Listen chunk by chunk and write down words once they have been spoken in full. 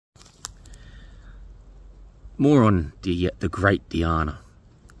more on the great Diana.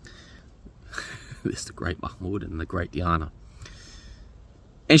 There's the great Mahmoud and the great Diana.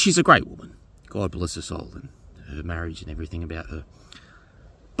 And she's a great woman. God bless her soul and her marriage and everything about her.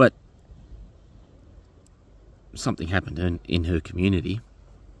 But something happened in her community,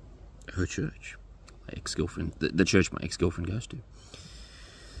 her church, my ex-girlfriend, the church my ex-girlfriend goes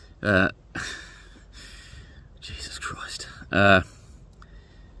to. Jesus Christ.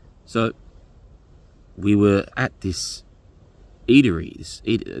 So we were at this eatery,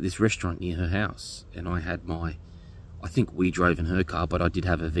 this restaurant near her house, and I think we drove in her car, but I did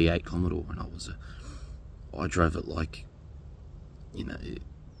have a V8 Commodore, and I drove it like, you know,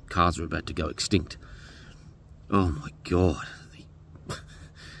 cars were about to go extinct. Oh my God.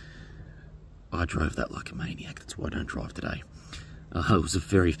 I drove that like a maniac. That's why I don't drive today. It was a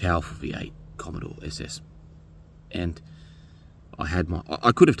very powerful V8 Commodore SS. And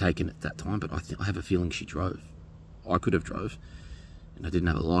I could have taken it at that time, but I have a feeling she drove. I could have drove, and I didn't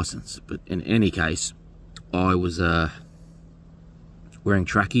have a license. But in any case, I was wearing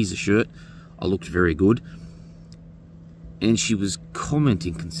trackies, a shirt. I looked very good. And she was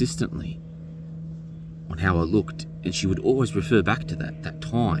commenting consistently on how I looked. And she would always refer back to that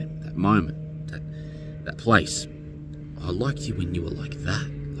time, that moment, that place. I liked you when you were like that,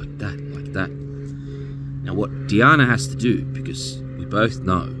 like that, like that. Now what Diana has to do, because we both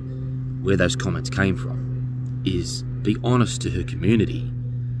know where those comments came from, is be honest to her community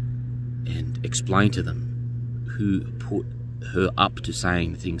and explain to them who put her up to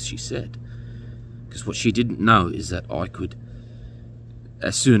saying the things she said. Because what she didn't know is that I could,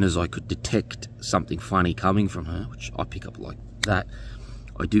 as soon as I could detect something funny coming from her, which I pick up like that,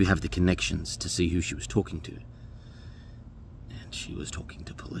 I do have the connections to see who she was talking to. And she was talking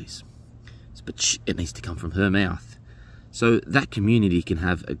to police. But it needs to come from her mouth. So that community can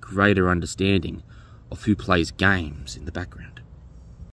have a greater understanding of who plays games in the background.